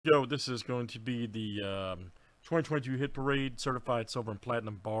go. This is going to be the 2022 Hit Parade Certified Silver and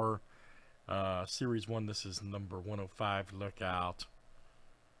Platinum Bar Series 1. This is number 105. Look out.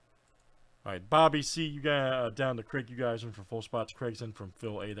 All right, Bobby C, you got down to Craig. You guys in for full spots. Craig's in from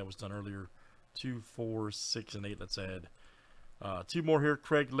Phil A. That was done earlier. 2, 4, 6, and 8. Let's add 2 more here.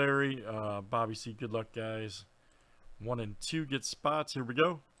 Craig, Larry, Bobby C. Good luck, guys. 1 and 2 get spots. Here we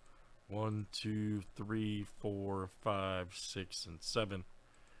go. 1, 2, 3, 4, 5, 6, and 7.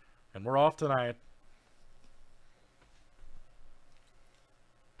 And we're off tonight.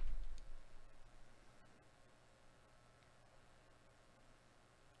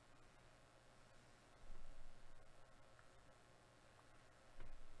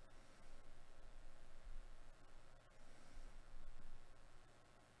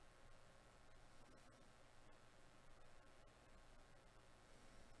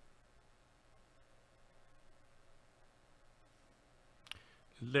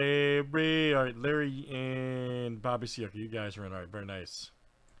 Larry, all right, Larry and Bobby C. Okay, you guys are in. All right, very nice.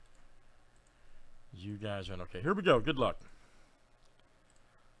 You guys are in. Okay, here we go. Good luck.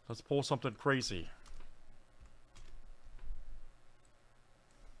 Let's pull something crazy.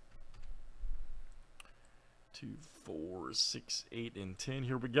 Two, 4, 6, 8, and 10.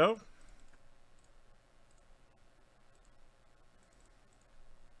 Here we go.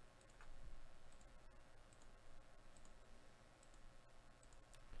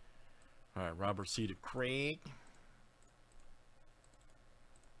 All right, Robert C. to Craig.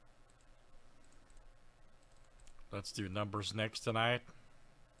 Let's do numbers next tonight.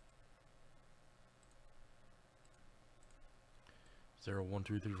 0, 1,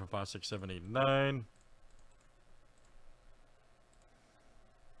 2, 3, 4, 5, 6, 7, 8, 9.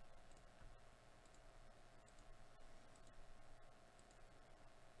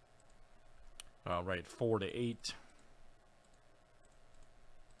 All right, 4 to 8.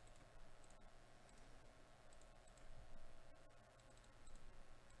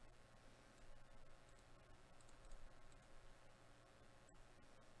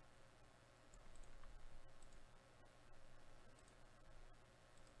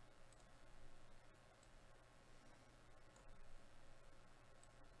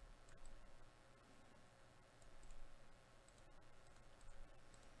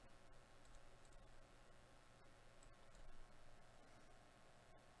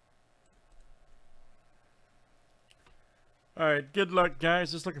 All right, good luck,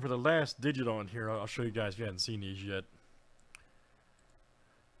 guys. Just looking for the last digit on here. I'll show you guys if you haven't seen these yet.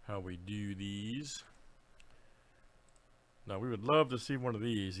 How we do these. Now, we would love to see one of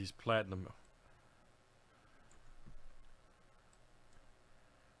these platinum.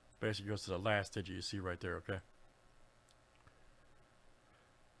 Basically goes to the last digit you see right there, okay?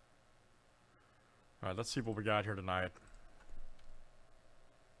 All right, let's see what we got here tonight.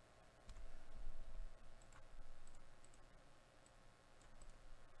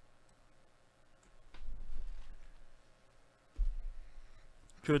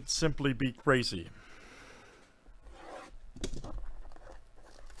 Could simply be crazy.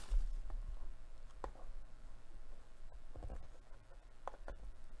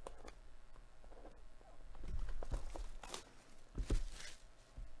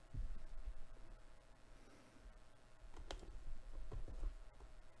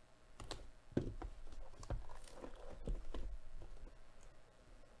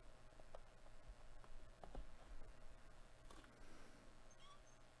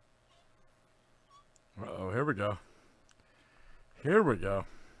 Uh-oh, here we go. Here we go.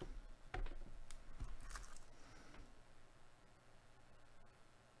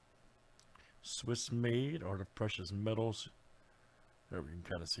 Swiss made art of precious metals. There, we can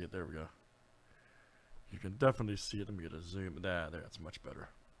kind of see it. There we go. You can definitely see it. Let me get a zoom. There, that's much better.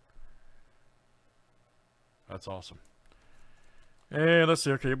 That's awesome. And let's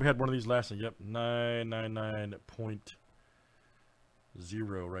see. Okay, we had one of these last night. Yep,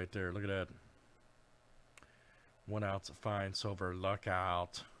 999.0 right there. Look at that. 1 ounce of fine silver. Luck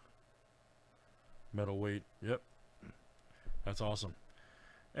out. Metal weight. Yep. That's awesome.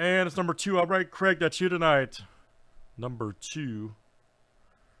 And it's number 2. All right, Craig, that's you tonight. Number 2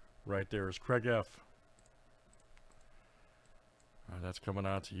 right there is Craig F. All right, that's coming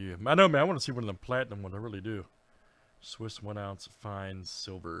out to you. I know, man. I want to see one of them platinum ones. I really do. Swiss 1 ounce fine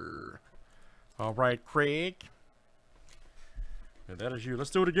silver. All right, Craig. And that is you.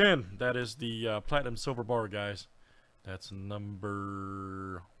 Let's do it again. That is the platinum silver bar, guys. That's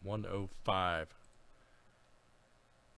number 105.